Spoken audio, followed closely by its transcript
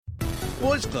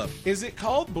Boys Club. Is it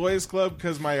called Boys Club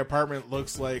because my apartment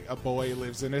looks like a boy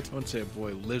lives in it? I wouldn't say a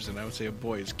boy lives in it. I would say a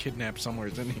boy is kidnapped somewhere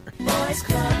in here. Boys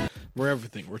Club. We're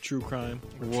everything. We're true crime.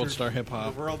 We're World Star Hip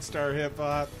Hop. We're World Star Hip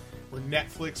Hop. We're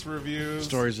Netflix reviews.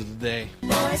 Stories of the day.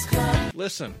 Boys Club.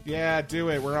 Listen. Yeah, do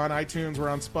it. We're on iTunes. We're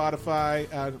on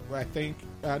Spotify. I think.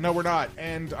 No, we're not.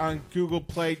 And on Google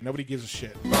Play. Nobody gives a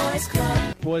shit. Boys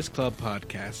Club. Boys Club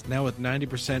podcast. Now with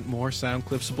 90% more sound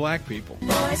clips of black people.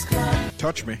 Boys Club.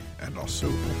 Touch me, and I'll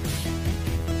sue.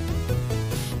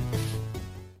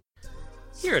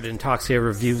 Here at Intoxia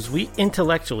Reviews, we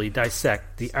intellectually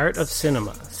dissect the art of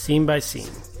cinema, scene by scene.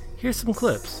 Here's some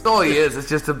clips. All he is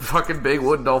just a fucking big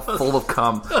wooden doll full of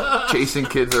cum, chasing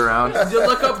kids around. You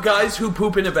look up guys who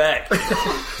poop in a bag.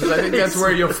 Because I think that's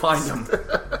where you'll find him.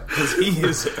 Because he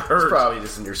is hurt. It's probably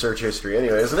just in your search history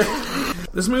anyway, isn't it?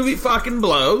 This movie fucking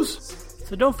blows.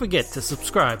 So don't forget to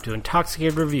subscribe to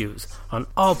Intoxicated Reviews on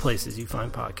all places you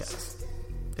find podcasts.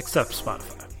 Except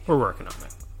Spotify. We're working on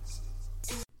it.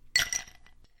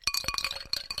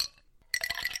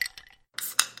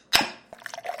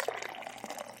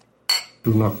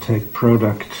 Do not take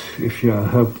product if you are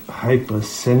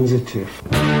hypersensitive.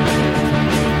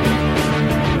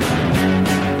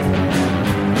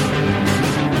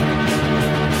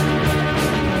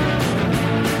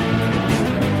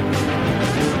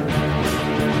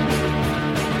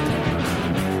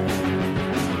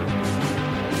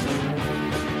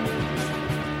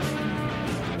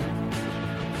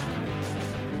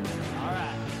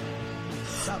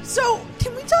 So,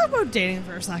 can we talk about dating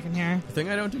for a second here? The thing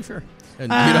I don't do, sure.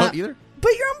 And you don't either?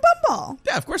 But you're on Bumble.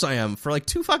 Yeah, of course I am. For like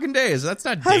 2 fucking days. That's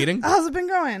not dating. How's it been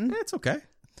going? It's okay.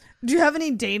 Do you have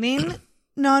any dating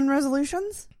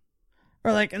non-resolutions?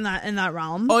 Or like in that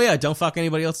realm? Oh yeah, don't fuck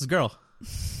anybody else's girl.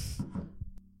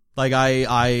 Like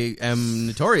I am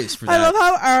notorious for that. I love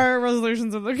how our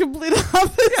resolutions are the complete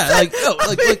opposite.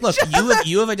 Yeah, look,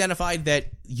 you have identified that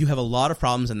you have a lot of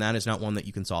problems and that is not one that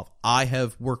you can solve. I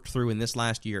have worked through in this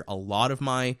last year a lot of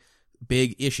my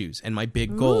big issues and my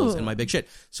big goals and my big shit.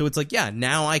 So it's like, yeah,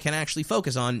 now I can actually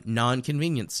focus on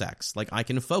non-convenient sex. Like I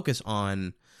can focus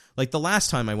on, like the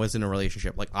last time I was in a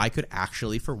relationship, like I could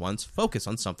actually for once focus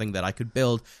on something that I could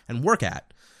build and work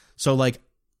at. So like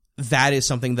that is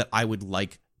something that I would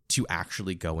like to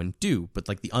actually go and do. But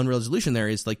like the unresolution there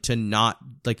is like to not,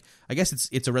 like, I guess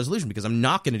it's a resolution because I'm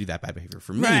not going to do that bad behavior.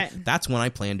 For me, that's when I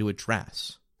plan to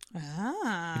address.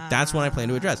 Like, that's when I plan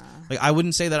to address. Like I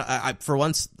wouldn't say that I for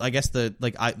once, I guess the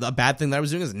bad thing that I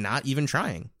was doing is not even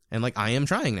trying. And like I am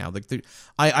trying now. Like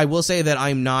I will say that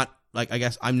I'm not, like, I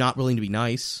guess I'm not willing to be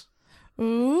nice.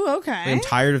 Ooh, okay. I'm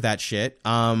tired of that shit.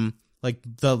 Like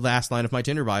the last line of my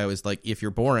Tinder bio is like, if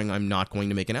you're boring, I'm not going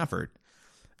to make an effort.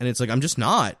 And it's like, I'm just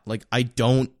not. Like I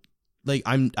don't, like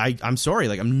I'm sorry,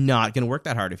 like I'm not gonna work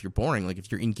that hard if you're boring. Like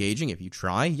if you're engaging, if you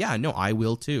try, yeah, no, I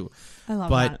will too. I love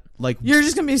but that. Like you're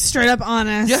just gonna be straight up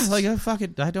honest. Yeah, like fuck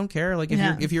it, I don't care. Like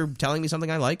if you're telling me something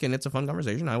I like and it's a fun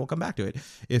conversation, I will come back to it.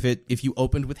 If you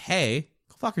opened with hey,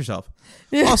 go fuck yourself.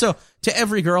 Yeah. Also, to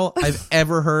every girl I've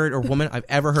ever heard or woman I've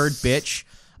ever heard bitch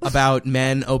about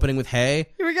men opening with hey,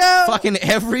 here we go. Fucking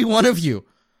every one of you.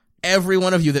 Every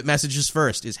one of you that messages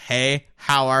first is, hey,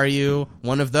 how are you?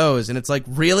 One of those. And it's like,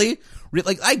 really?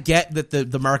 Like, I get that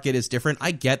the market is different.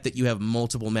 I get that you have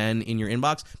multiple men in your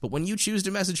inbox. But when you choose to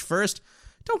message first,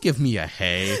 don't give me a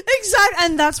hey. Exactly.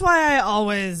 And that's why I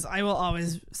will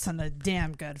always send a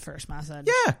damn good first message.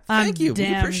 Yeah. Thank you.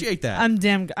 We appreciate that. I'm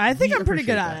damn good. I think I'm pretty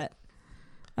good at it.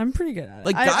 I'm pretty good at it.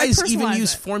 Like, guys even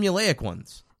use formulaic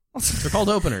ones. They're called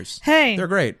openers. Hey. They're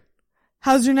great.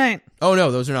 How's your night? Oh,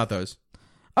 no, those are not those.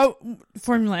 Oh,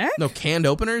 formulaic? No, canned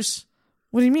openers.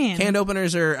 What do you mean? Canned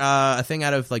openers are a thing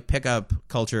out of like pickup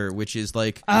culture, which is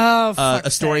like a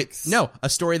story. Sakes. No, a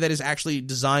story that is actually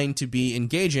designed to be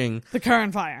engaging. The Car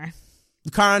on Fire.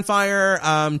 The Car on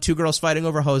Fire. Two girls fighting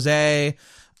over Jose,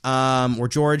 or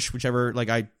George, whichever. Like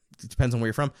it depends on where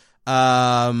you're from.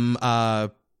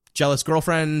 Jealous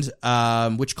girlfriend.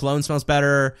 Which cologne smells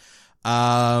better?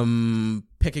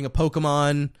 Picking a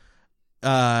Pokemon.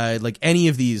 Like any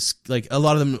of these, like a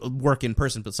lot of them work in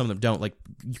person, but some of them don't. Like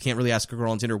you can't really ask a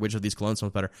girl on Tinder which of these colognes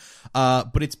smells better.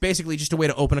 But it's basically just a way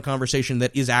to open a conversation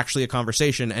that is actually a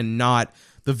conversation and not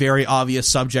the very obvious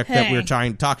subject that we're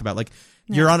trying to talk about. Like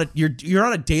you're on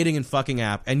a dating and fucking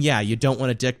app, and yeah, you don't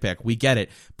want a dick pic. We get it.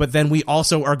 But then we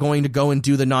also are going to go and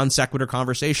do the non sequitur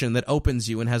conversation that opens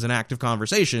you and has an active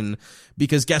conversation,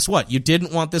 because guess what? You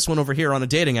didn't want this one over here on a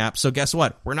dating app, so guess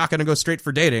what? We're not going to go straight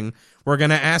for dating. We're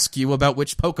going to ask you about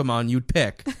which Pokemon you'd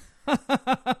pick. Oh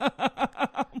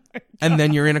my and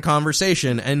then you're in a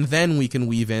conversation, and then we can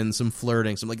weave in some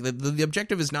flirting. Some like the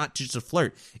objective is not just to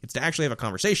flirt; it's to actually have a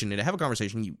conversation. And to have a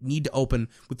conversation, you need to open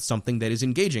with something that is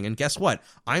engaging. And guess what?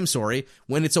 I'm sorry,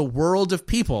 when it's a world of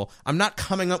people, I'm not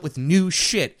coming up with new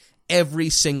shit every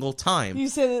single time. You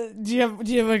said, do you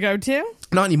have a go-to?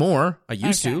 Not anymore. I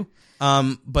used to.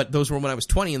 But those were when I was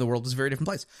 20 and the world was a very different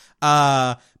place.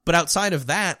 But outside of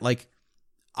that, like,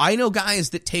 I know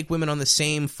guys that take women on the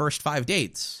same first 5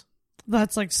 dates.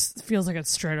 That's like, feels like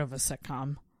it's straight out of a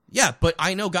sitcom. Yeah, but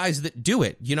I know guys that do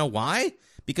it. You know why?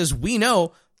 Because we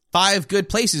know 5 good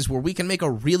places where we can make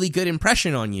a really good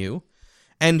impression on you.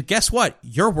 And guess what?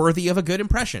 You're worthy of a good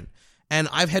impression. And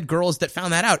I've had girls that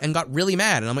found that out and got really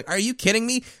mad. And I'm like, are you kidding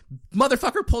me?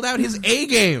 Motherfucker pulled out his A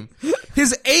game.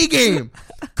 His A game.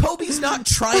 Kobe's not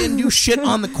trying new shit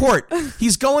on the court.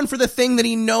 He's going for the thing that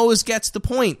he knows gets the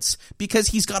points because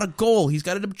he's got a goal. He's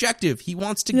got an objective. He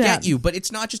wants to get you, but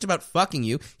it's not just about fucking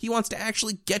you. He wants to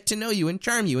actually get to know you and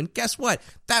charm you. And guess what?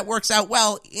 That works out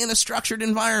well in a structured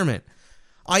environment.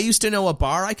 I used to know a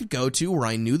bar I could go to where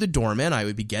I knew the doorman. I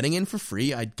would be getting in for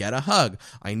free. I'd get a hug.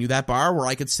 I knew that bar where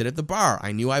I could sit at the bar.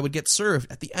 I knew I would get served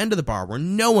at the end of the bar where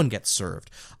no one gets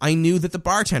served. I knew that the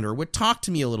bartender would talk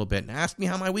to me a little bit and ask me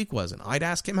how my week was, and I'd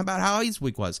ask him about how his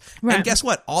week was. Right. And guess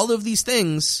what? All of these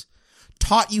things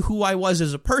taught you who I was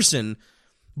as a person,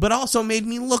 but also made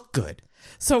me look good.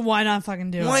 So why not fucking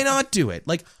do it? Why not do it?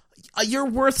 Like, you're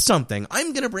worth something.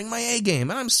 I'm going to bring my A game,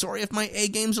 and I'm sorry if my A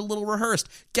game's a little rehearsed.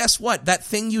 Guess what? That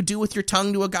thing you do with your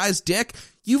tongue to a guy's dick,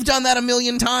 you've done that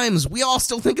 1,000,000 times. We all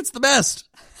still think it's the best.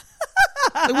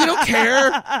 We don't care.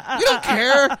 You don't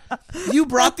care. You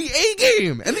brought the A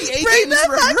game, and the A game is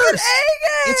rehearsed.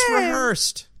 It's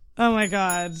rehearsed. Oh my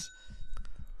god.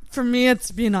 For me,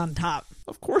 it's being on top.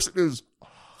 Of course it is.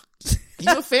 You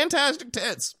have fantastic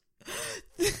tits.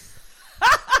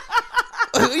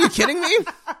 Are you kidding me?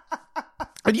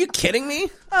 Are you kidding me? No,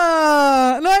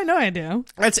 I know I do.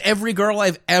 That's every girl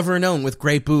I've ever known with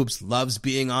great boobs loves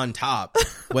being on top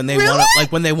when they really?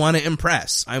 when they want to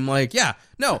impress. I'm like, yeah,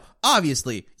 no,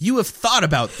 obviously you have thought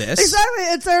about this. Exactly,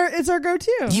 it's our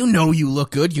go-to. You know you look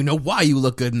good. You know why you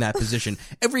look good in that position.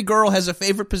 Every girl has a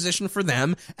favorite position for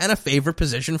them and a favorite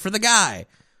position for the guy.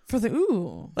 For the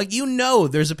ooh. Like, you know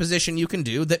there's a position you can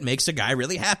do that makes a guy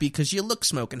really happy because you look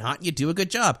smoking hot and you do a good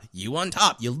job. You on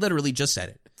top. You literally just said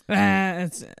it.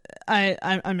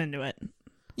 I'm into it.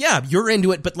 Yeah, you're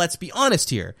into it, but let's be honest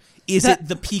here. Is it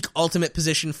the peak ultimate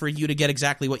position for you to get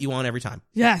exactly what you want every time?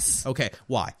 Yes. Okay,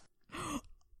 why?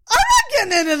 I'm not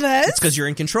getting into this. It's because you're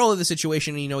in control of the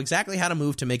situation and you know exactly how to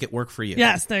move to make it work for you.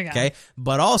 Yes, there you go. Okay,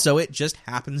 but also it just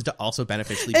happens to also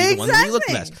beneficially be the one that you look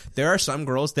the best. There are some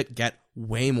girls that get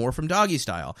way more from doggy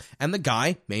style, and the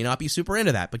guy may not be super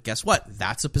into that, but guess what?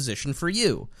 That's a position for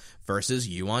you versus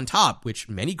you on top, which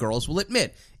many girls will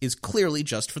admit is clearly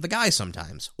just for the guy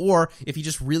sometimes. Or if he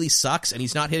just really sucks and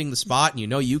he's not hitting the spot and you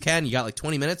know you can, you got like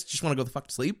 20 minutes, just want to go the fuck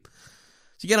to sleep.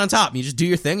 So you get on top and you just do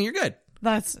your thing and you're good.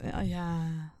 That's, yeah.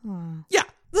 Yeah.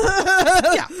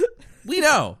 Yeah. We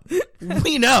know.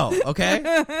 We know,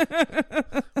 okay?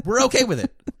 We're okay with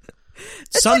it.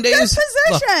 It's Some a good days,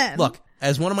 position. look,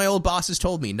 as one of my old bosses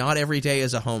told me, not every day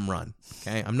is a home run,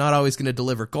 okay? I'm not always going to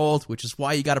deliver gold, which is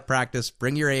why you got to practice,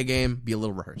 bring your A game, be a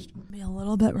little rehearsed. Be a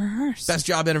little bit rehearsed. Best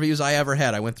job interviews I ever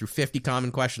had. I went through 50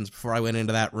 common questions before I went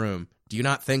into that room. Do you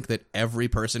not think that every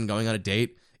person going on a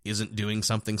date isn't doing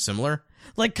something similar?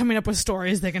 Like coming up with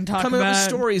stories they can talk Coming about. up with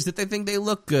stories that they think they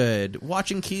look good.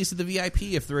 Watching Keys to the VIP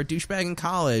if they're a douchebag in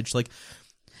college. Like,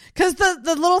 because the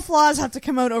little flaws have to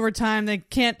come out over time.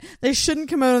 They shouldn't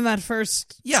come out in that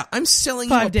first. Yeah, I'm selling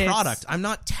you a product. I'm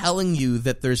not telling you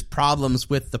that there's problems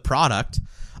with the product.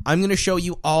 I'm going to show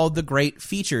you all the great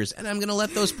features, and I'm going to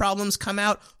let those problems come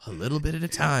out a little bit at a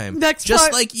time.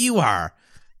 Just like you are.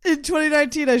 In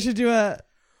 2019, I should do a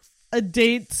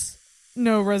dates,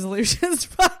 no resolutions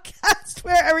podcast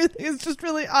where everything is just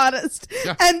really honest.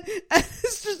 Yeah. And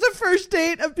it's just a first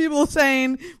date of people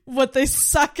saying what they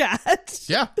suck at.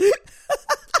 Yeah.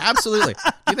 Absolutely.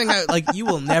 You think you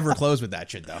will never close with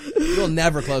that shit though. You will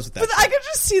never close with that. But shit. I could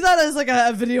just see that as like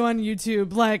a video on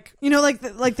YouTube, like, you know, like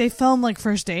they film like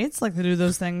first dates, like they do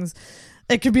those things.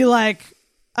 It could be like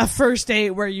a first date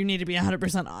where you need to be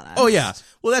 100% honest. Oh yeah.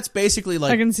 Well, that's basically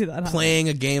like I can see that playing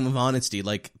a game of honesty,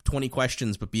 like 20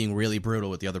 questions, but being really brutal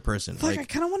with the other person. Fuck, I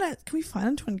kind of want to. Can we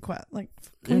find 20 questions? Like,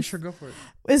 sure, go for it.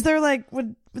 Is there like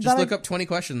would just look up 20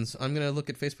 questions? I'm gonna look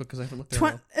at Facebook because I haven't looked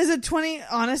there. Is it 20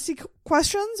 honesty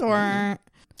questions or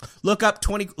look up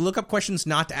questions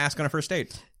not to ask on a first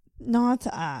date? Not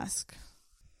to ask.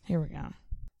 Here we go.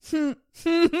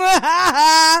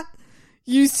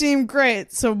 You seem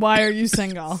great, so why are you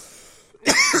single?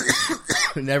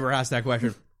 Never asked that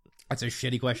question. That's a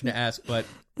shitty question to ask, but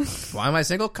why am I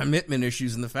single? Commitment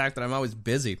issues and the fact that I'm always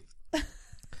busy.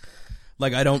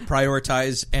 Like, I don't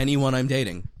prioritize anyone I'm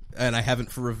dating, and I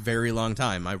haven't for a very long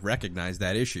time. I recognize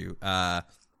that issue.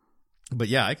 But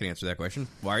yeah, I can answer that question.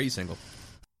 Why are you single?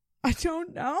 I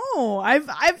don't know. I've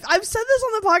said this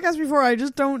on the podcast before. I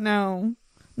just don't know.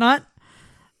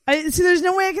 There's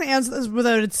no way I can answer this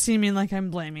without it seeming like I'm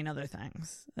blaming other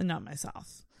things and not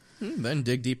myself. Then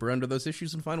dig deeper under those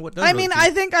issues and find what does. I mean, I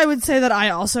think I would say that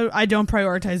I don't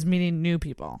prioritize meeting new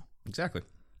people. Exactly.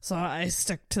 So I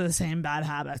stick to the same bad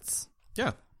habits.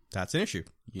 Yeah, that's an issue.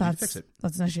 You need to fix it.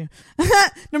 That's an issue.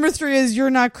 Number 3 is you're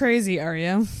not crazy, are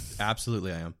you?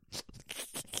 Absolutely, I am.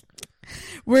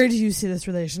 Where do you see this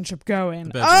relationship going?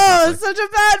 Bedroom, oh, it's such a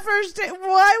bad first date.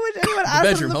 Why would anyone ask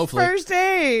bedroom, on the hopefully. first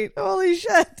date? Holy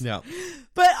shit. Yeah.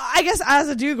 But I guess as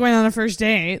a dude going on a first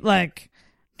date, like,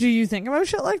 do you think about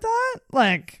shit like that?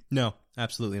 Like, No,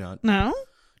 absolutely not. no?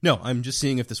 No, I'm just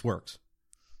seeing if this works.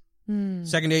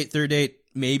 Second date, third date,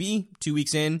 maybe. 2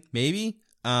 weeks in, maybe.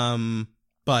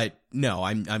 But no,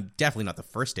 I'm definitely not the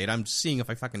first date. I'm just seeing if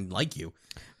I fucking like you.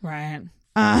 Right.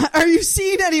 Are you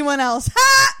seeing anyone else?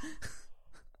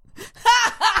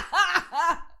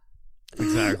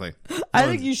 Exactly. I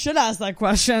think you should ask that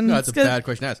question. No, that's a bad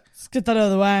question to ask. Let's get that out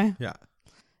of the way. Yeah.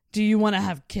 Do you want to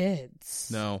have kids?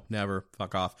 No, never.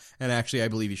 Fuck off. And actually, I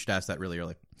believe you should ask that really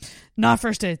early. Not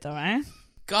first date, though, eh?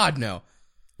 God, no.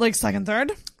 Like second,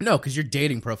 third? No, because your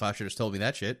dating profile should have told me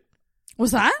that shit.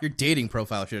 What's that? Your dating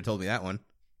profile should have told me that one.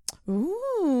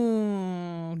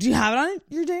 Ooh. Do you have it on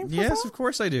your dating profile? Yes, of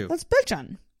course I do. Let's bitch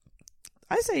on.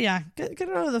 I say, yeah, get it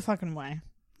out of the fucking way.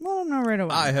 Let them know right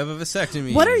away. I have a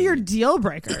vasectomy. What are your deal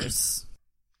breakers?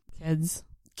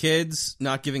 Kids,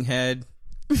 not giving head.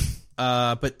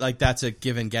 But like that's a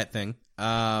give and get thing.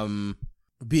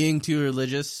 Being too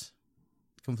religious,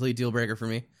 complete deal breaker for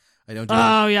me. I don't.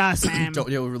 Yeah, same. Don't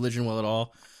deal with religion well at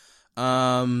all.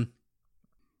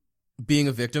 Being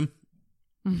a victim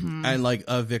and like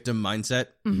a victim mindset.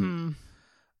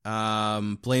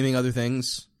 Blaming other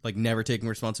things, like never taking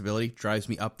responsibility, drives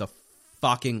me up the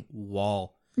fucking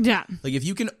wall. Yeah. Like if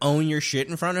you can own your shit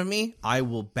in front of me, I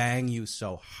will bang you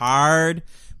so hard.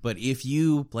 But if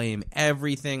you blame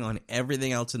everything on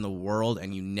everything else in the world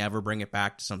and you never bring it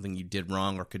back to something you did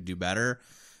wrong or could do better,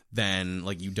 then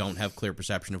like you don't have clear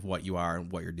perception of what you are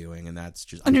and what you're doing, and that's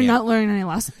just. And you're not learning any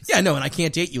lessons. Yeah, no, and I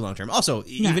can't date you long term. Also,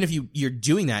 even if you're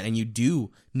doing that and you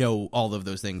do know all of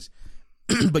those things,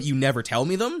 but you never tell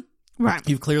me them, right?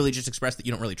 You've clearly just expressed that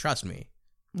you don't really trust me.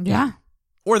 Yeah.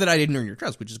 Or that I didn't earn your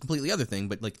trust, which is a completely other thing.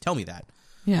 But like, tell me that.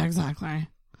 Yeah, exactly.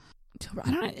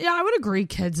 I would agree.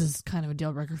 Kids is kind of a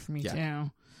deal breaker for me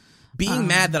too. Being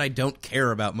mad that I don't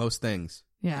care about most things.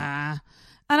 Yeah.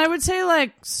 And I would say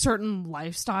like certain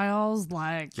lifestyles,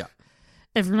 like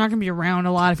if you're not going to be around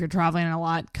a lot, if you're traveling a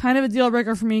lot, kind of a deal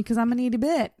breaker for me because I'm a needy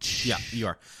bitch. Yeah, you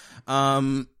are.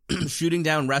 Shooting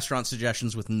down restaurant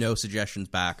suggestions with no suggestions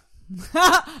back.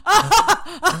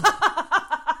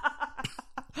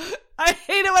 I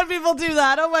hate it when people do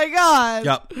that. Oh my god.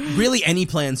 Yeah, really any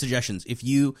plan suggestions. If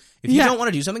you don't want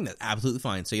to do something, that's absolutely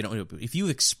fine. So you don't. If you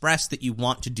express that you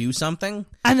want to do something,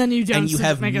 and then you don't, and you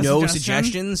have no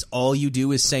suggestions, all you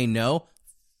do is say no.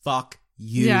 Fuck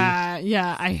you.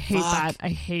 Yeah. I hate that. I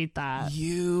hate that.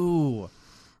 You.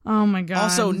 Oh my god.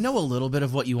 Also, know a little bit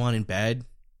of what you want in bed.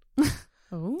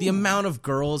 The amount of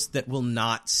girls that will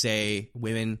not say,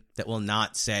 women that will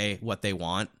not say what they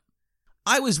want.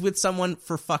 I was with someone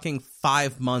for fucking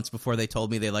 5 months before they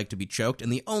told me they like to be choked,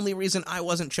 and the only reason I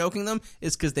wasn't choking them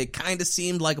is because they kind of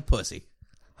seemed like a pussy.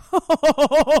 There's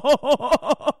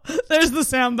the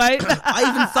soundbite. I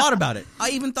even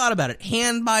thought about it.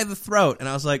 Hand by the throat, and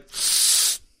I was like,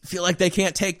 feel like they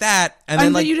can't take that. And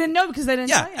then like you didn't know because they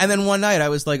didn't tell you. And then one night I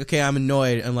was like, okay, I'm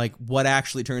annoyed. And like, what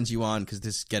actually turns you on? Because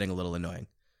this is getting a little annoying.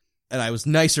 And I was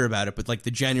nicer about it, but like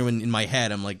the genuine in my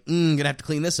head, I'm like, gonna have to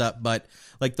clean this up. But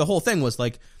like the whole thing was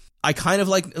like, I kind of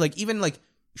like even like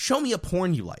show me a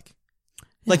porn you like.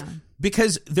 Like,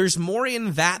 because there's more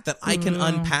in that I can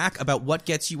unpack about what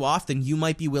gets you off than you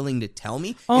might be willing to tell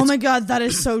me. Oh my god, that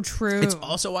is so true. It's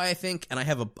also why I think, and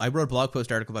I wrote a blog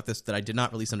post article about this that I did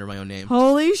not release under my own name.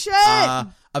 Holy shit!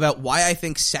 About why I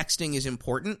think sexting is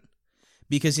important.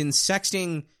 Because in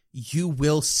sexting, you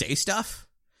will say stuff,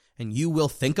 and you will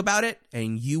think about it,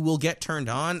 and you will get turned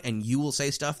on, and you will say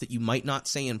stuff that you might not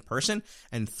say in person,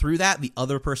 and through that, the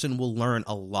other person will learn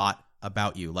a lot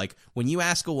about you. Like, when you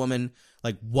ask a woman,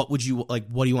 like, what do you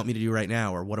want me to do right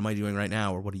now? Or what am I doing right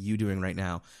now? Or what are you doing right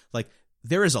now? Like,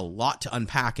 there is a lot to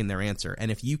unpack in their answer. And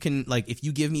if you can, like, if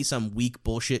you give me some weak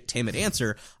bullshit timid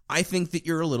answer, I think that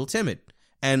you're a little timid.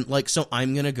 And like, so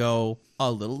I'm going to go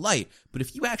a little light. But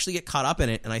if you actually get caught up in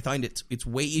it, and I find it's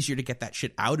way easier to get that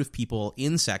shit out of people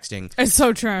in sexting. It's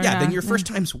so true. Yeah, then your first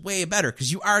time's way better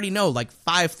because you already know like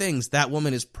 5 things that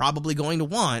woman is probably going to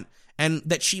want and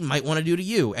that she might want to do to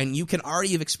you. And you can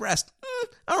already have expressed, I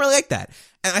don't really like that.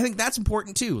 And I think that's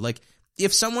important too. Like,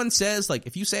 if someone says, like,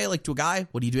 if you say like to a guy,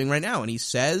 what are you doing right now? And he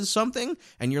says something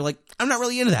and you're like, I'm not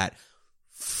really into that.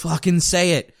 Fucking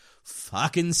say it.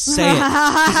 Fucking say it.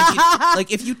 'Cause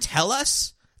if you tell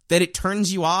us that it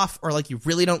turns you off or like you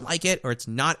really don't like it or it's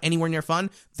not anywhere near fun,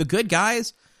 the good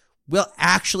guys will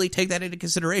actually take that into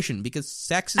consideration because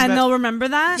sex is and they'll remember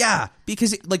that. Yeah,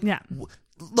 because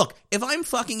look, if I'm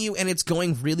fucking you and it's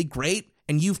going really great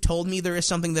and you've told me there is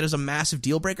something that is a massive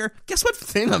deal breaker, guess what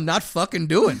thing I'm not fucking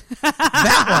doing?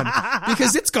 That one,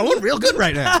 because it's going real good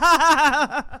right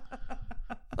now.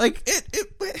 Like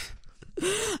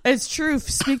It's true.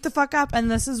 Speak the fuck up, and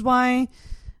this is why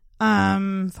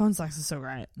phone sex is so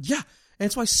great. Yeah, and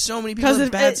it's why so many people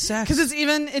have bad sex. Because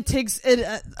it takes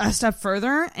it a step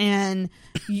further, and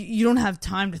you don't have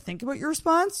time to think about your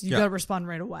response. You got to respond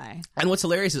right away. And what's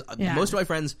hilarious is most of my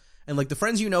friends, and like the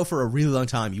friends you know for a really long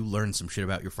time, you learn some shit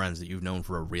about your friends that you've known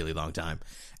for a really long time,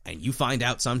 and you find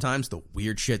out sometimes the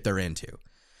weird shit they're into.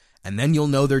 And then you'll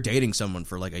know they're dating someone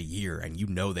for like a year, and you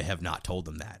know they have not told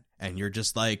them that. And you're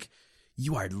just like,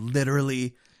 you are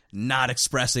literally not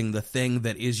expressing the thing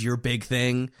that is your big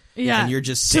thing. Yeah. And you're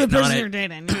just sitting on it. You're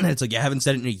dating. It's like you haven't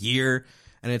said it in a year.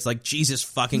 And it's like, Jesus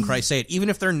fucking Christ, say it. Even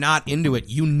if they're not into it,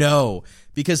 you know.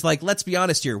 Because, like, let's be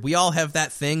honest here. We all have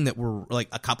that thing that we're, like,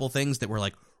 a couple things that we're,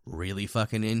 like, really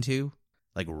fucking into.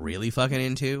 Like, really fucking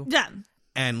into. Yeah.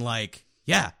 And, like,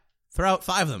 yeah, throw out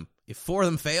 5 of them. If 4 of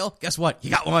them fail, guess what?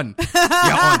 You got one. You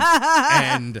got one.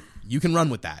 And you can run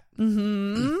with that.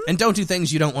 Mm-hmm. And don't do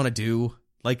things you don't want to do.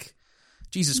 Like,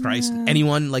 Jesus Christ.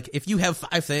 Anyone, like, if you have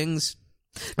 5 things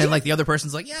and, like, the other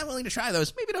person's like, yeah, I'm willing to try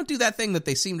those, maybe don't do that thing that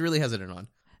they seemed really hesitant on.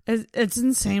 It's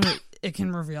insane what it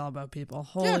can reveal about people.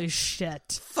 Holy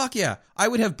shit. Fuck yeah. I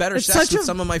would have better sex with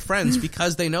some of my friends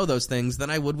because they know those things than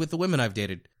I would with the women I've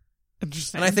dated.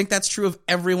 Interesting. And I think that's true of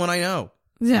everyone I know.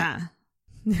 Yeah.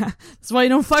 Yeah. That's why you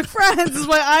don't fuck friends. That's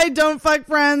why I don't fuck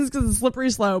friends, because it's a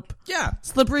slippery slope. Yeah.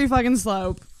 Slippery fucking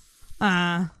slope.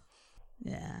 Yeah.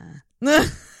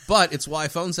 But it's why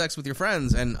phone sex with your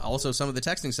friends and also some of the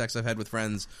texting sex I've had with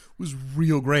friends was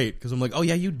real great. Because I'm like, oh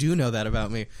yeah, you do know that about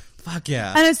me. Fuck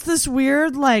yeah. And it's this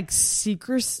weird, like,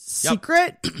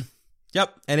 secret.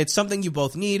 Yep. And it's something you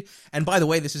both need. And by the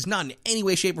way, this is not in any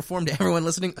way, shape, or form to everyone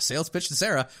listening a sales pitch to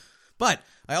Sarah. But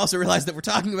I also realized that we're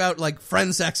talking about, like,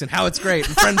 friend sex and how it's great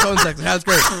and friend phone sex and how it's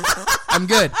great. I'm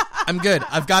good.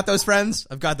 I've got those friends.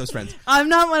 I'm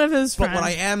not one of his friends. But what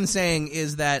I am saying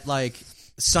is that, like,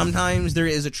 sometimes there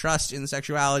is a trust in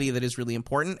sexuality that is really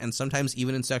important, and sometimes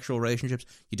even in sexual relationships,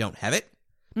 you don't have it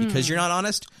because you're not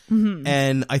honest. Mm-hmm.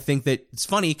 And I think that it's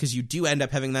funny because you do end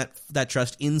up having that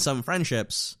trust in some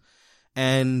friendships,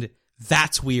 and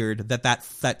that's weird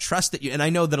that trust that you, and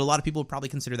I know that a lot of people would probably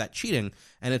consider that cheating,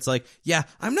 and it's like, yeah,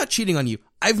 I'm not cheating on you.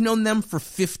 I've known them for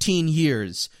 15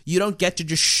 years. You don't get to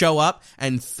just show up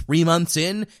and 3 months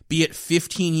in be at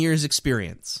 15 years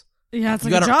experience. Yeah, it's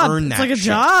you like a job. Earn it's that like a shit.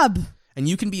 job. And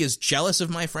you can be as jealous of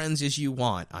my friends as you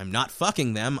want. I'm not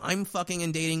fucking them. I'm fucking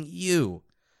and dating you.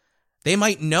 They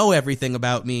might know everything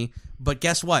about me, but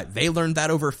guess what? They learned that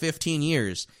over 15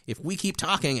 years. If we keep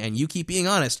talking and you keep being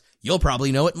honest, you'll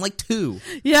probably know it in like 2.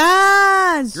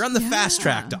 Yes. You're on the fast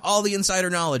track to all the insider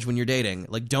knowledge when you're dating.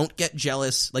 Like, don't get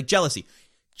jealous. Like, jealousy.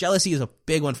 Jealousy is a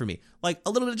big one for me. Like,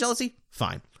 a little bit of jealousy?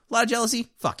 Fine. A lot of jealousy?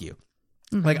 Fuck you.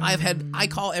 Mm-hmm. Like, I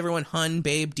call everyone hun,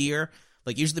 babe, dear.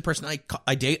 Like, usually the person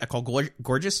I date, I call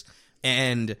gorgeous.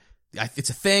 And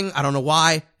it's a thing. I don't know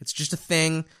why. It's just a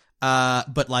thing.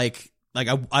 But like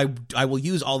I will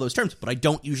use all those terms, but I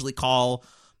don't usually call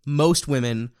most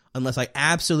women, unless I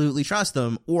absolutely trust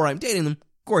them or I'm dating them,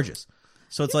 gorgeous.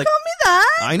 So it's you like, call me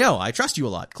that. I know, I trust you a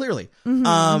lot, clearly.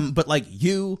 Mm-hmm. But like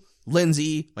you,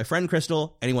 Lindsay, my friend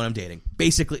Crystal, anyone I'm dating,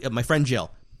 basically, my friend Jill,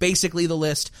 basically the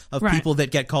list of people that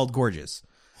get called gorgeous.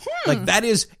 Like, that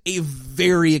is a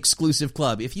very exclusive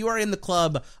club. If you are in the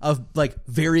club of, like,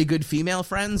 very good female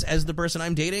friends as the person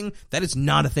I'm dating, that is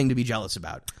not a thing to be jealous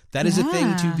about. That is a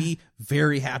thing to be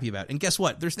very happy about. And guess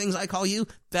what? There's things I call you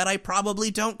that I probably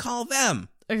don't call them.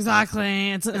 Exactly.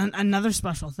 It's another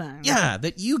special thing. Yeah,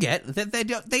 that you get, that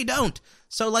they don't.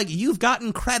 So, like, you've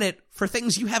gotten credit for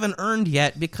things you haven't earned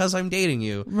yet because I'm dating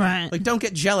you. Right. Like, don't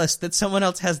get jealous that someone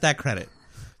else has that credit.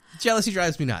 Jealousy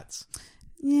drives me nuts.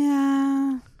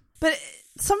 Yeah. But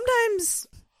sometimes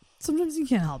you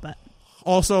can't help it.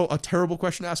 Also, a terrible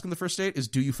question to ask on the first date is,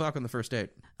 do you fuck on the first date?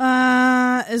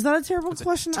 Is that a terrible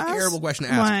question to ask? Terrible question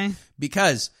to ask. Why?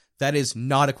 Because that is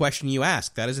not a question you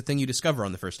ask. That is a thing you discover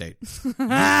on the first date. If they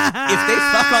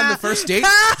fuck on the first date,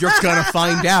 you're gonna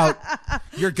find out.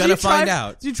 You're gonna find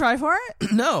out. Do you try for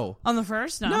it? No. On the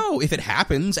first? No. No, if it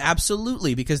happens,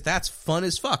 absolutely, because that's fun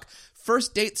as fuck.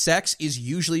 First date sex is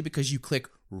usually because you click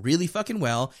really fucking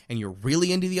well and you're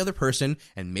really into the other person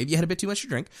and maybe you had a bit too much to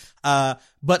drink.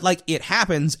 But like it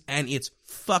happens and it's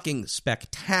fucking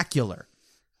spectacular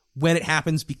when it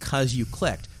happens because you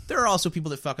clicked. There are also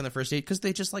people that fuck on the first date because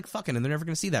they just like fucking and they're never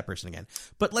going to see that person again.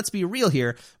 But let's be real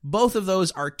here. Both of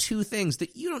those are two things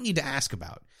that you don't need to ask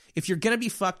about. If you're going to be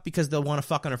fucked because they'll want to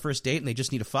fuck on a first date and they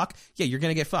just need to fuck, yeah, you're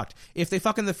going to get fucked. If they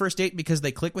fuck on the first date because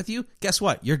they click with you, guess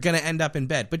what? You're going to end up in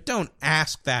bed. But don't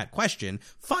ask that question.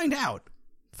 Find out.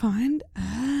 Find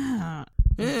out.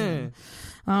 Yeah.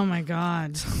 Oh my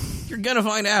God. You're going to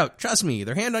find out. Trust me.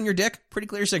 Their hand on your dick, pretty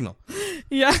clear signal.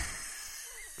 Yeah.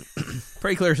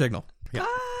 Pretty clear signal. Yeah.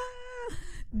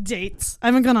 Dates. I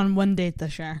haven't gone on one date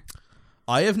this year.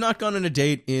 I have not gone on a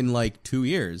date in like 2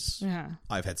 years. Yeah.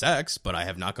 I've had sex, but I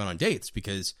have not gone on dates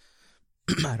because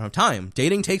I don't have time.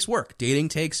 Dating takes work. Dating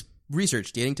takes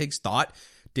research. Dating takes thought.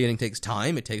 Dating takes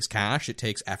time. It takes cash. It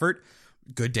takes effort.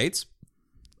 Good dates.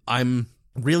 I'm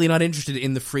really not interested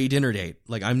in the free dinner date.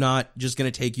 Like, I'm not just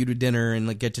going to take you to dinner and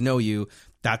like get to know you.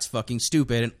 That's fucking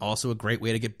stupid and also a great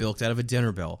way to get bilked out of a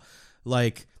dinner bill.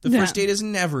 Like, the first date is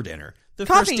never dinner. The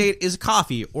first date is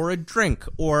coffee or a drink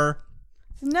or...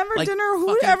 Never like, dinner. Who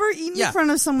would ever eat yeah. in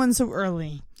front of someone so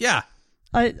early? Yeah.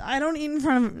 I don't eat in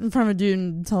front of a dude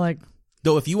until like...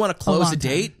 Though if you want to close a long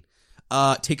date,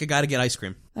 take a guy to get ice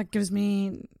cream. That gives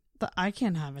me... I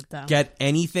can't have it though. Get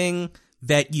anything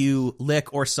that you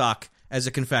lick or suck as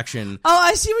a confection. Oh,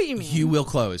 I see what you mean. You will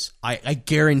close. I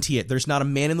guarantee it. There's not a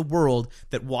man in the world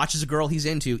that watches a girl he's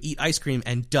into eat ice cream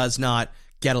and does not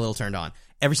get a little turned on.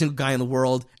 Every single guy in the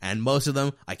world, and most of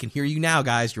them, I can hear you now,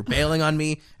 guys. You're bailing on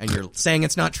me, and you're saying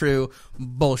it's not true.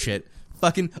 Bullshit.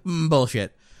 Fucking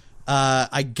bullshit.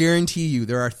 I guarantee you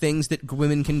there are things that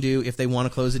women can do if they want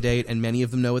to close a date, and many of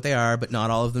them know what they are, but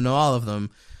not all of them know all of them.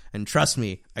 And trust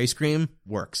me, ice cream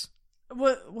works.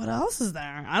 What else is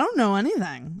there? I don't know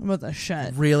anything about this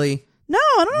shit. Really? No,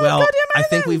 I don't know goddamn anything. I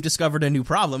think we've discovered a new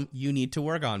problem you need to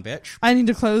work on, bitch. I need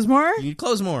to close more? You need to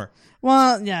close more.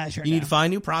 Well, yeah, sure. You need to find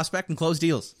new prospect and close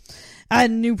deals.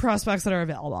 And new prospects that are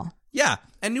available. Yeah,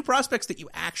 and new prospects that you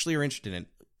actually are interested in.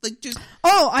 Like just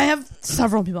I have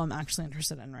several people I'm actually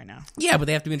interested in right now. Yeah, but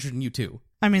they have to be interested in you too.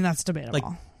 I mean, that's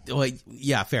debatable. Like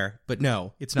yeah, fair, but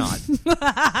no, it's not.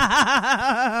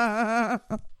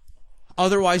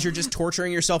 Otherwise, you're just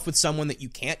torturing yourself with someone that you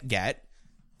can't get,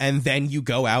 and then you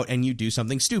go out and you do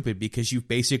something stupid because you've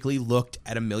basically looked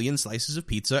at a million slices of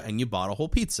pizza and you bought a whole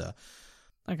pizza.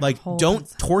 Like don't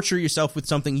torture yourself with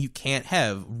something you can't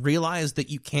have. Realize that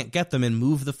you can't get them and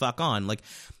move the fuck on. Like,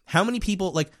 how many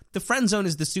people, like, the friend zone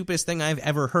is the stupidest thing I've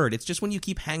ever heard. It's just when you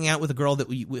keep hanging out with a girl that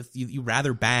you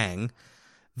rather bang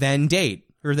than date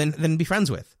or than be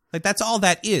friends with. Like, that's all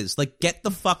that is. Like, get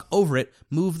the fuck over it.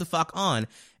 Move the fuck on.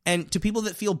 And to people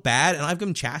that feel bad, and I've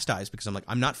been chastised because I'm like,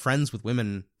 I'm not friends with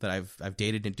women that I've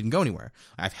dated and didn't go anywhere.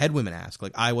 I've had women ask,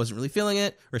 like, I wasn't really feeling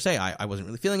it, or say, I wasn't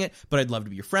really feeling it, but I'd love to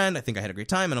be your friend. I think I had a great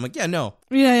time. And I'm like, yeah, no.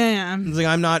 Yeah. It's like,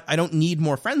 I don't need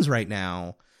more friends right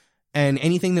now. And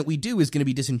anything that we do is going to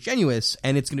be disingenuous,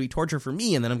 and it's going to be torture for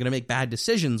me, and then I'm going to make bad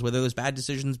decisions, whether those bad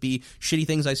decisions be shitty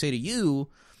things I say to you.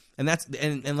 And that's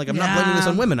and like I'm not blaming this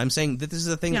on women. I'm saying that this is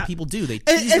a thing that people do. They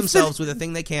tease themselves with a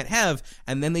thing they can't have,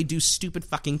 and then they do stupid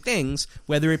fucking things,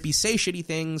 whether it be say shitty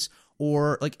things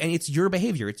or like, and it's your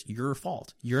behavior. It's your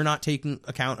fault. You're not taking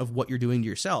account of what you're doing to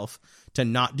yourself to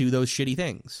not do those shitty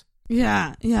things.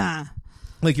 Yeah.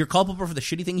 Like, you're culpable for the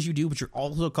shitty things you do, but you're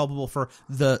also culpable for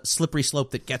the slippery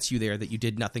slope that gets you there that you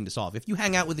did nothing to solve. If you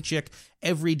hang out with a chick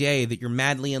every day that you're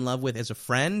madly in love with as a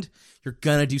friend, you're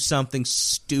gonna do something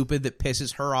stupid that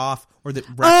pisses her off or that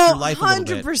wrecks your life a little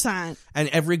bit. 100%. And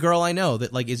every girl I know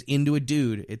that, like, is into a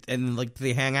dude, and, like,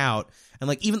 they hang out. And,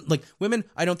 like, even, like, women,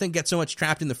 I don't think get so much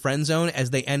trapped in the friend zone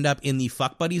as they end up in the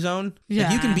fuck buddy zone. Yeah.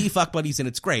 Like, you can be fuck buddies and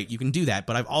it's great. You can do that.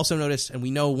 But I've also noticed, and we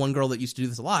know one girl that used to do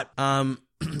this a lot,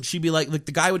 she'd be like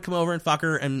the guy would come over and fuck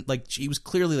her, and like she was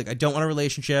clearly like, I don't want a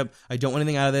relationship, I don't want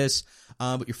anything out of this,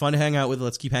 but you're fun to hang out with,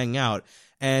 let's keep hanging out.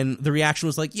 And the reaction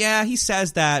was like, yeah, he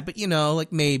says that, but you know,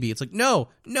 like, maybe. It's like, no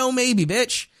maybe,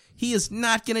 bitch. He is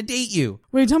not gonna date you.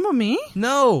 Wait, you talking about me?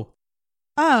 No.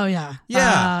 Oh, yeah.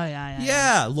 Yeah. Oh, yeah.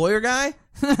 Yeah, lawyer guy?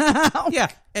 Yeah,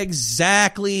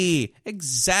 exactly.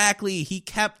 He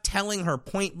kept telling her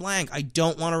point blank, I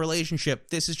don't want a relationship.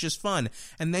 This is just fun.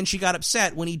 And then she got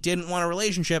upset when he didn't want a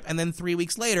relationship, and then 3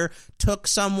 weeks later took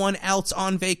someone else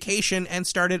on vacation and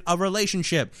started a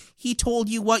relationship. He told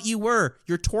you what you were.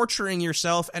 You're torturing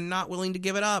yourself and not willing to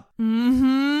give it up.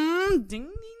 Mm-hmm. Ding, ding, ding, ding,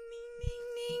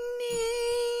 ding, ding.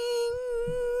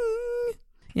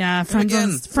 Yeah, friend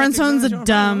zone's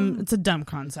a dumb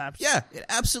concept. Yeah, it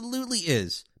absolutely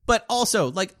is. But also,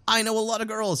 like, I know a lot of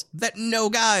girls that know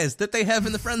guys that they have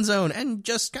in the friend zone and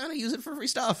just kind of use it for free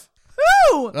stuff.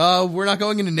 Who? We're not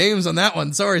going into names on that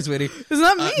one. Sorry, sweetie. It's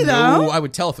not me, though. No, I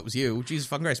would tell if it was you. Jesus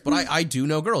fucking Christ. But I do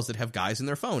know girls that have guys in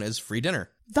their phone as free dinner.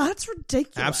 That's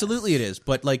ridiculous. Absolutely it is.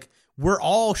 But, like, we're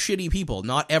all shitty people.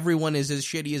 Not everyone is as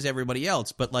shitty as everybody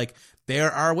else. But, like,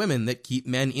 there are women that keep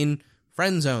men in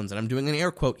friend zones. And I'm doing an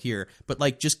air quote here. But,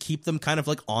 like, just keep them kind of,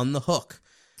 like, on the hook.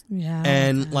 Yeah.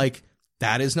 And, like,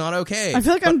 that is not okay. I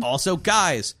feel like but also,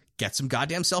 guys, get some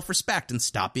goddamn self-respect and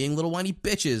stop being little whiny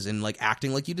bitches and, like,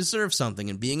 acting like you deserve something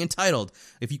and being entitled.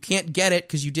 If you can't get it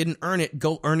because you didn't earn it,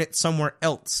 go earn it somewhere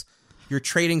else. Your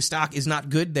trading stock is not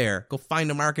good there. Go find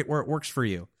a market where it works for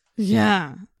you.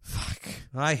 Yeah. Fuck.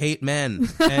 I hate men.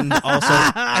 And also,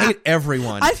 I hate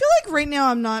everyone. I feel like right now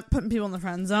I'm not putting people in the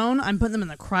friend zone. I'm putting them in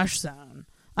the crush zone.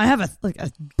 I have a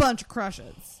bunch of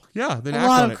crushes. Yeah, then a act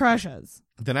lot on of it. crushes.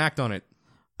 Then act on it.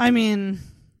 I mean,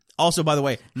 also, by the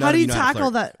way, how do you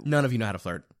tackle that? that? None of you know how to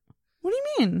flirt. What do you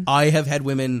mean? I have had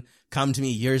women come to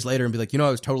me years later and be like, I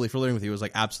was totally flirting with you. I was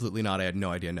like, absolutely not. I had no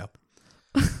idea. No.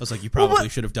 I was like, you probably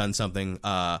should have done something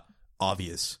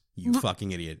obvious, you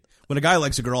fucking idiot. When a guy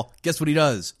likes a girl, guess what he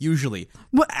does? Usually,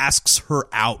 asks her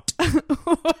out.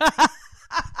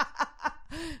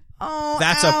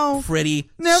 That's a pretty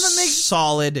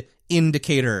solid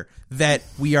indicator that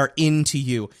we are into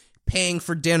you. Paying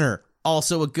for dinner,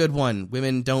 also a good one.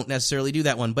 Women don't necessarily do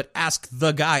that one, but ask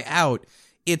the guy out.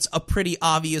 It's a pretty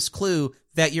obvious clue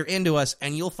that you're into us,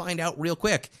 and you'll find out real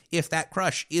quick if that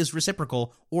crush is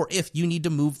reciprocal or if you need to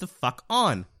move the fuck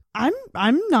on.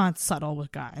 I'm not subtle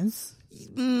with guys.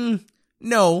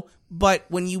 No, but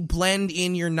when you blend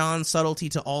in your non-subtlety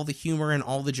to all the humor and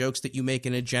all the jokes that you make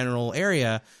in a general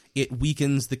area, it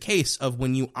weakens the case of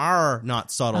when you are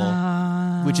not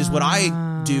subtle, which is what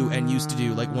I do and used to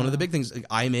do. Like, one of the big things, like,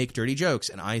 I make dirty jokes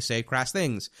and I say crass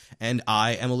things and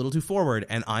I am a little too forward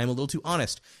and I am a little too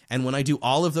honest. And when I do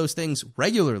all of those things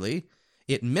regularly,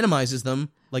 it minimizes them,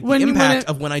 like the impact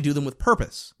of when I do them with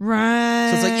purpose.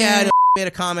 Right. So it's like, yeah, I made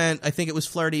a comment. I think it was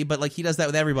flirty, but, like, he does that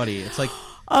with everybody. It's like,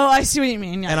 oh, I see what you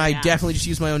mean. Yeah, and I definitely just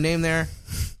use my own name there.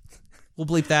 We'll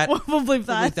bleep that. We'll bleep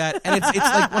that. And it's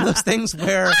like one of those things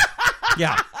where,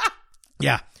 yeah.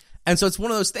 And so it's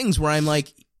one of those things where I'm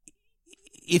like,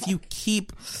 if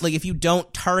you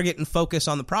don't target and focus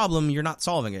on the problem, you're not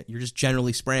solving it. You're just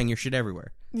generally spraying your shit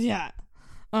everywhere. Yeah.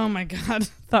 Oh my God,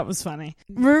 that was funny.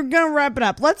 We're gonna wrap it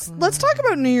up. Let's talk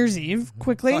about New Year's Eve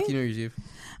quickly. Fuck you, New Year's Eve.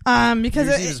 Because New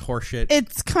Year's Eve is horseshit.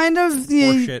 It's kind of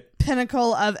the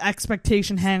pinnacle of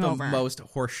expectation hangover. The most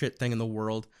horseshit thing in the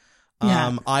world.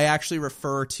 Yeah. I actually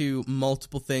refer to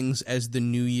multiple things as the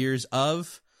New Year's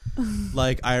of.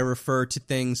 Like, I refer to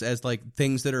things as, like,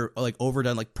 things that are, like,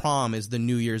 overdone. Like, prom is the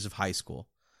New Year's of high school.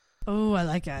 Oh, I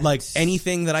like it. Like,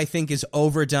 anything that I think is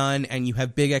overdone and you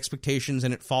have big expectations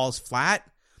and it falls flat,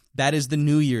 that is the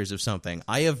New Year's of something.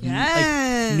 like,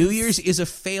 New Year's is a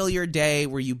failure day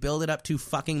where you build it up too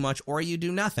fucking much or you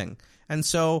do nothing. And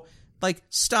so, like,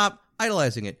 stop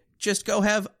idolizing it. Just go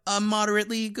have a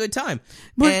moderately good time.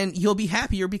 And you'll be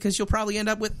happier because you'll probably end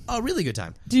up with a really good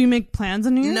time. Do you make plans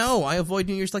on New Year's? No, I avoid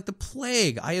New Year's like the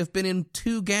plague. I have been in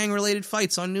 2 gang-related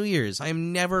fights on New Year's. I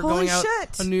am never going out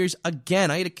on New Year's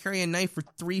again. I had to carry a knife for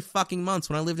 3 fucking months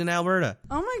when I lived in Alberta.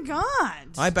 Oh my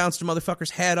God. I bounced a motherfucker's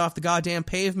head off the goddamn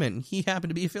pavement, and he happened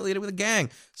to be affiliated with a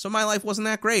gang. So my life wasn't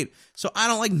that great. So I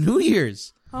don't like New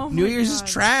Year's. Oh New Year's God.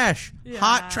 is trash. Yeah.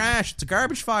 Hot trash. It's a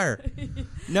garbage fire.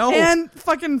 No. And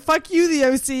fucking fuck you, the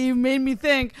OC, made me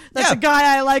think that the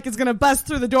guy I like is going to bust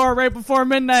through the door right before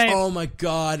midnight. Oh my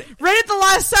God. Right at the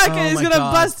last second, he's going to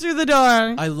bust through the door.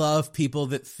 I love people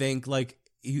that think, like,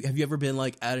 have you ever been,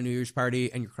 like, at a New Year's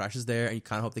party and your crush is there and you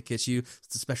kind of hope they kiss you?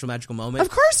 It's a special magical moment. Of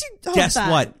course you hope Guess that.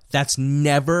 what? That's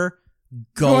never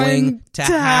going to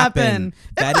happen.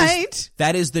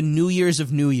 That is the New Year's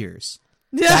of New Year's.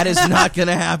 Yeah. That is not going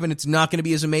to happen. It's not going to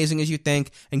be as amazing as you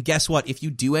think. And guess what? If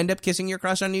you do end up kissing your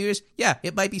crush on New Year's, yeah,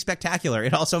 it might be spectacular.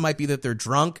 It also might be that they're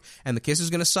drunk and the kiss is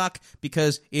going to suck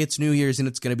because it's New Year's and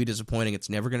it's going to be disappointing. It's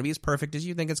never going to be as perfect as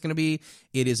you think it's going to be.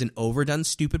 It is an overdone,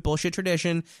 stupid bullshit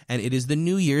tradition, and it is the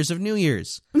New Year's of New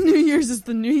Year's. New Year's is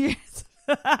the New Year's.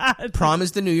 Prom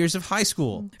is the New Year's of high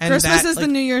school. And Christmas that, is the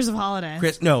New Year's of holiday.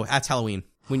 No, that's Halloween.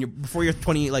 Before you're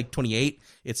 28,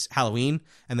 it's Halloween,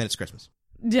 and then it's Christmas.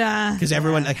 Yeah. Because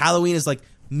everyone, like, Halloween is like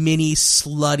mini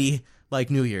slutty, like,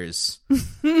 New Year's.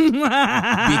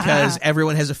 Because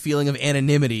everyone has a feeling of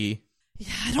anonymity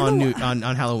on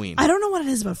Halloween. I don't know what it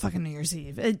is about fucking New Year's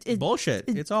Eve. Bullshit.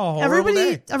 It's a horrible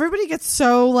day. Everybody gets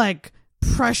so, like,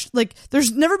 like,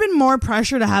 there's never been more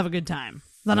pressure to have a good time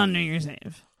than on New Year's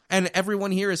Eve. And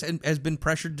everyone here has been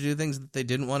pressured to do things that they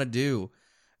didn't want to do.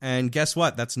 And guess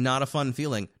what? That's not a fun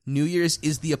feeling. New Year's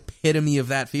is the epitome of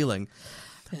that feeling.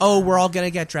 Yeah. Oh, we're all going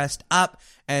to get dressed up,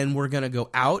 and we're going to go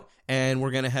out, and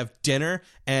we're going to have dinner,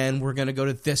 and we're going to go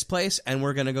to this place, and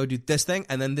we're going to go do this thing,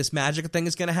 and then this magic thing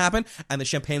is going to happen, and the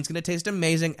champagne's going to taste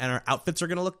amazing, and our outfits are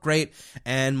going to look great,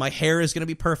 and my hair is going to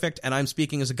be perfect, and I'm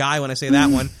speaking as a guy when I say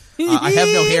that one. I have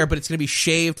no hair, but it's going to be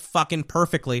shaved fucking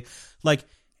perfectly. Like,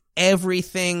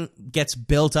 everything gets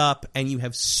built up, and you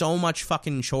have so much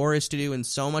fucking chores to do and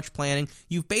so much planning.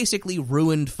 You've basically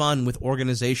ruined fun with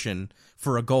organization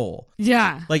for a goal.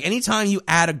 Yeah. Like, anytime you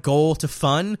add a goal to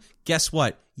fun, guess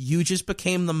what? You just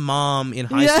became the mom in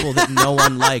high school that no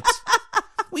one liked.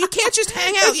 Well, you can't just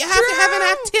hang out. You have to have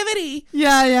an activity.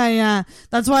 Yeah.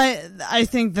 That's why I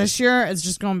think this year it's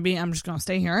just going to be, I'm just going to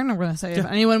stay here, and I'm going to say, if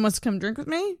anyone wants to come drink with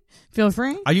me, feel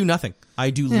free. I do nothing.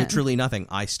 I do literally nothing.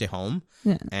 I stay home,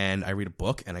 and I read a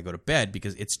book, and I go to bed,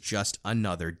 because it's just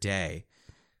another day.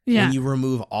 Yeah. When you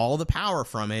remove all the power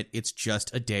from it, it's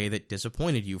just a day that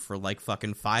disappointed you for like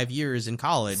fucking 5 years in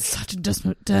college. Such a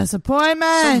disappointment.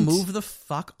 So move the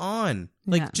fuck on.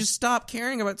 Like, just stop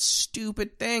caring about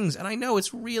stupid things. And I know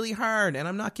it's really hard, and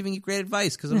I'm not giving you great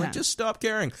advice, because I'm like, just stop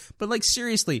caring. But, like,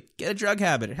 seriously, get a drug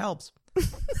habit. It helps.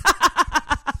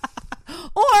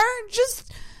 Or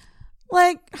just,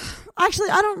 like, actually,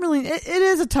 I don't really, it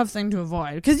is a tough thing to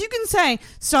avoid. Because you can say,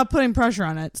 stop putting pressure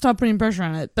on it,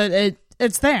 but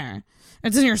it's there.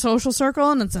 It's in your social circle,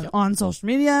 and it's on social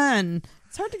media, and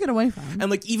it's hard to get away from.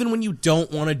 And, like, even when you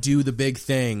don't want to do the big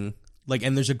thing, like,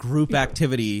 and there's a group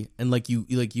activity, and, like, you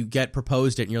get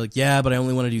proposed it, and you're like, yeah, but I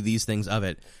only want to do these things of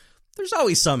it. There's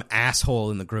always some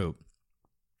asshole in the group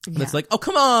that's like, oh,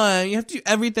 come on, you have to do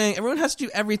everything. Everyone has to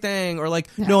do everything. Or, like,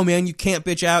 no, man, you can't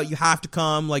bitch out. You have to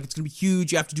come. Like, it's going to be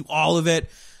huge. You have to do all of it.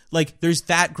 Like, there's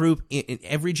that group in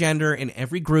every gender, in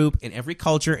every group, in every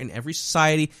culture, in every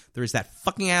society. There's that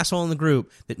fucking asshole in the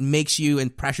group that makes you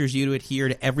and pressures you to adhere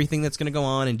to everything that's going to go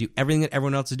on and do everything that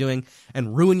everyone else is doing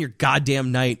and ruin your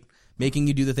goddamn night, making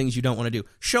you do the things you don't want to do.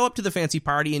 Show up to the fancy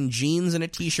party in jeans and a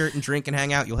t-shirt and drink and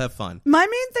hang out. You'll have fun. My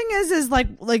main thing is like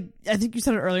I think you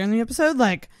said it earlier in the episode,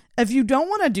 like, if you don't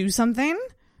want to do something,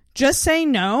 just say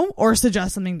no or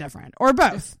suggest something different. Or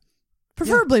both.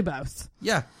 Preferably both.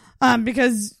 Yeah.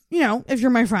 Because, you know, if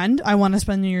you're my friend, I want to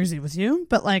spend New Year's Eve with you.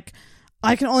 But, like,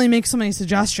 I can only make so many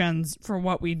suggestions for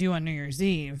what we do on New Year's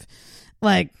Eve.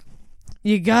 Like,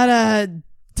 you gotta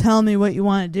tell me what you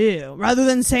want to do. Rather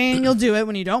than saying you'll do it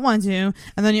when you don't want to,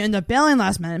 and then you end up bailing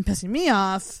last minute and pissing me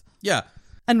off. Yeah.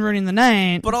 And ruining the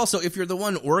night. But also, if you're the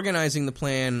one organizing the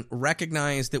plan,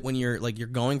 recognize that when you're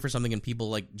going for something and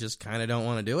people, like, just kind of don't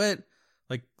want to do it,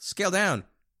 like, scale down.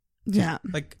 Yeah.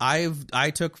 Like, I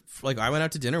went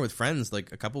out to dinner with friends,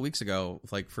 like, a couple weeks ago,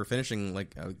 like, for finishing,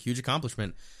 like, a huge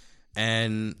accomplishment.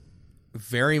 And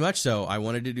very much so, I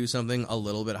wanted to do something a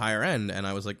little bit higher end. And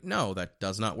I was like, no, that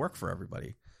does not work for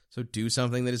everybody. So do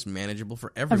something that is manageable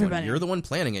for everyone. Everybody. You're the one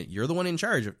planning it. You're the one in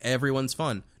charge of everyone's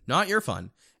fun. Not your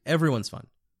fun. Everyone's fun.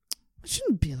 It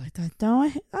shouldn't be like that, though.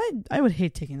 I would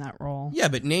hate taking that role. Yeah,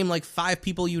 but name, like, 5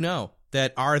 people you know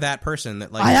that are that person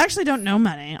that, like... I actually don't know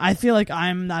many. I feel like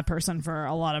I'm that person for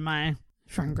a lot of my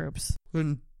friend groups.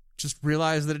 And just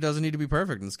realize that it doesn't need to be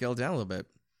perfect and scale it down a little bit.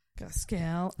 Gotta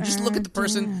scale. Just look at the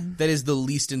person that is the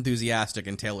least enthusiastic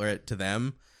and tailor it to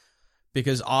them.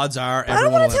 Because odds are everyone I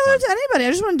don't want to tailor it to anybody.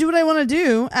 I just want to do what I want to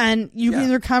do, and you can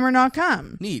either come or not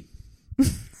come. Neat.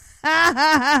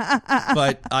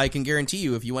 But I can guarantee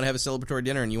you, if you want to have a celebratory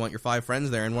dinner and you want your 5 friends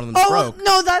there and one of them's broke...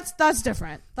 no, that's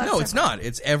different. It's not.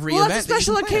 It's every event. That's a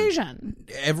special occasion.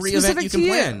 Every event you can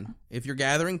plan. If you're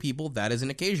gathering people, that is an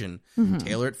occasion. Mm-hmm.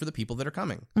 Tailor it for the people that are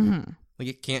coming. Mm-hmm. Like,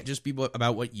 it can't just be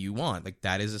about what you want. Like,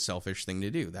 that is a selfish thing to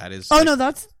do. That is... no,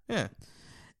 that's... Yeah.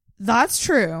 That's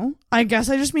true. I guess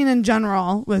I just mean in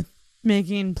general with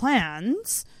making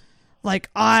plans...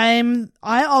 Like, I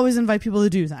always invite people to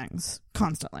do things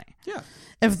constantly. Yeah.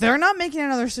 If they're not making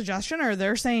another suggestion or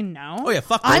they're saying no,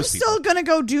 fuck those I'm still going to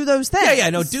go do those things. Yeah,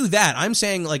 no, do that. I'm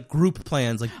saying, like, group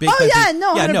plans, like big plans.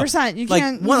 100%. You like,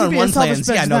 can't... one-on-one plans,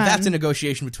 that's a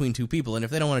negotiation between 2 people, and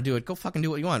if they don't want to do it, go fucking do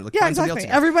what you want. Like, exactly.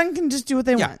 Everyone can just do what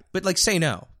they want. But, like, say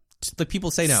no. Like,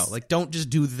 people say no. Like, don't just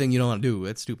do the thing you don't want to do.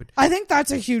 It's stupid. I think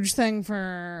that's a huge thing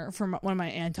for one of my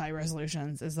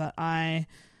anti-resolutions is that I'm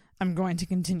going to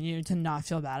continue to not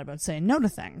feel bad about saying no to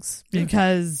things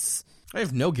because I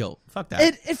have no guilt. Fuck that.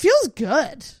 it feels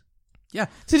good. Yeah.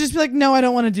 To just be like, no, I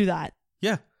don't want to do that.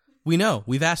 Yeah. We know.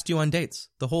 We've asked you on dates.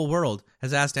 The whole world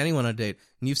has asked anyone on a date,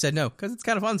 and you've said no because it's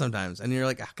kind of fun sometimes. And you're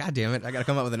like, oh, God damn it, I got to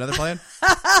come up with another plan.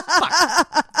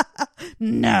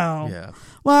 No. Yeah.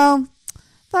 Well,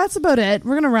 that's about it.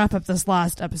 We're going to wrap up this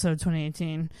last episode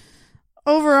 2018.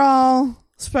 Overall,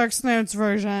 Sparks Notes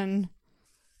version.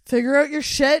 Figure out your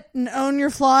shit and own your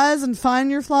flaws and find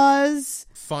your flaws.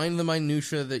 Find the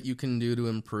minutia that you can do to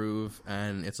improve,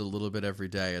 and it's a little bit every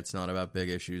day. It's not about big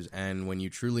issues. And when you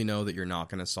truly know that you're not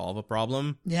going to solve a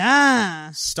problem,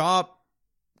 Yeah. stop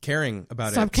caring about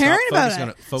it. Stop caring about focusing it.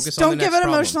 on Focus Don't on the give next it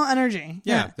problem. emotional energy.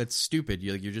 Yeah, that's stupid.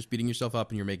 You're just beating yourself up,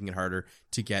 and you're making it harder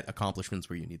to get accomplishments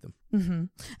where you need them.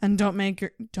 And don't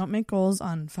make goals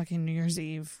on fucking New Year's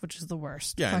Eve, which is the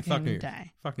worst Yeah, and fucking fuck New Year's.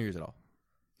 day. Fuck New Year's at all.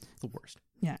 It's the worst.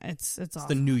 Yeah, it's awful.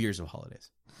 The New Year's of holidays.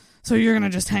 So you're gonna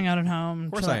just hang out at home?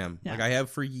 Of course I am. Yeah. Like I have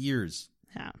for years.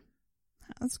 Yeah,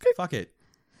 that's good. Fuck it.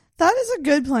 That is a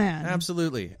good plan.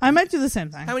 Absolutely. I might do the same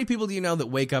thing. How many people do you know that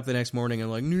wake up the next morning and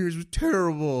like, New Year's was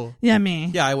terrible? Yeah, me.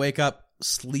 Yeah, I wake up,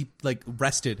 sleep, like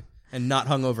rested and not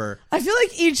hungover. I feel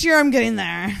like each year I'm getting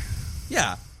there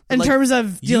Yeah. in Like, terms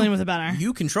of dealing with it better.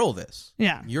 You control this.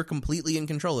 Yeah. You're completely in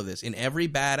control of this. In every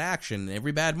bad action,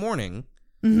 every bad morning,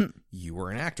 you were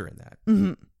an actor in that.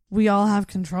 We all have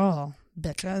control,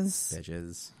 bitches.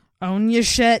 Bitches. Own your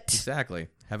shit. Exactly.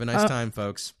 Have a nice time,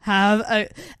 folks. And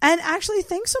actually,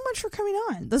 thanks so much for coming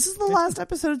on. This is the last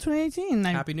episode of 2018.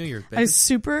 Happy New Year, I bitches.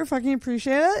 super fucking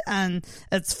appreciate it, and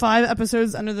it's 5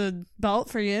 episodes under the belt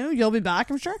for you. You'll be back,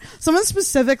 I'm sure. Someone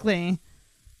specifically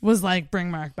was like,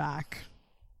 bring Mark back.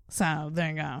 So, there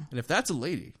you go. And if that's a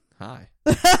lady, hi.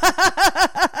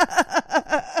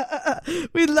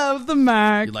 We love the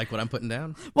Mark. You like what I'm putting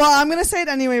down? Well, I'm going to say it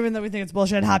anyway, even though we think it's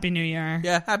bullshit. Happy New Year.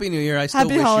 Yeah, Happy New Year. I still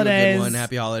Happy wish holidays. you a good one.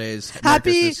 Happy holidays. Merry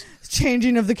Happy Christmas.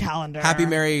 changing of the calendar. Happy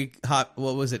Merry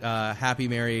what was it? Happy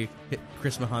Merry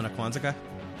Christmas Hana Kwanzaa.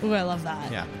 Ooh, I love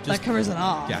that. Yeah, that covers it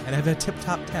all. Yeah, and have a tip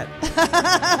top tet.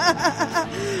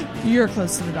 You're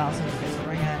close to the dial, so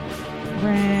ring it.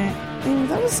 Ring. Ooh,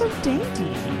 that was so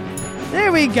dainty.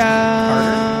 There we go.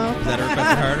 Harder? Is that a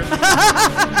request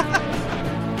harder?